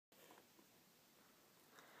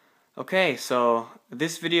Okay, so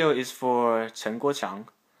this video is for Chen GuoQiang.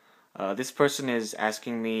 This person is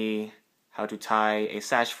asking me how to tie a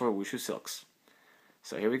sash for Wushu silks.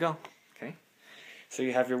 So here we go. Okay, so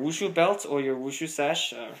you have your Wushu belt or your Wushu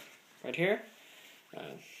sash right here.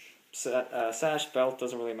 Sash, belt,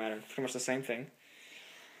 doesn't really matter. Pretty much the same thing.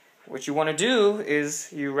 What you want to do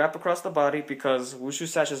is you wrap across the body because Wushu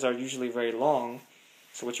sashes are usually very long.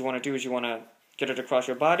 So what you want to do is you want to get it across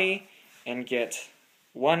your body and get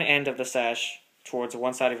one end of the sash towards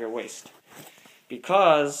one side of your waist.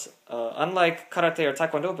 Because unlike karate or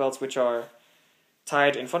taekwondo belts, which are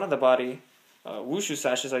tied in front of the body, Wushu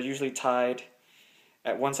sashes are usually tied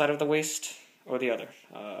at one side of the waist or the other.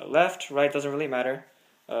 Left, right, doesn't really matter.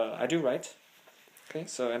 I do right. Okay,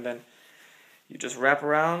 so and then you just wrap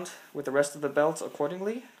around with the rest of the belt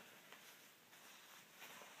accordingly.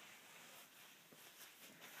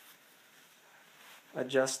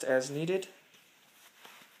 Adjust as needed.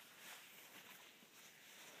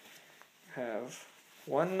 Have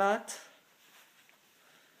one knot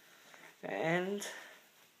and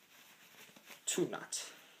two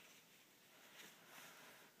knots.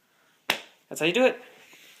 That's how you do it.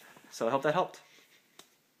 So I hope that helped.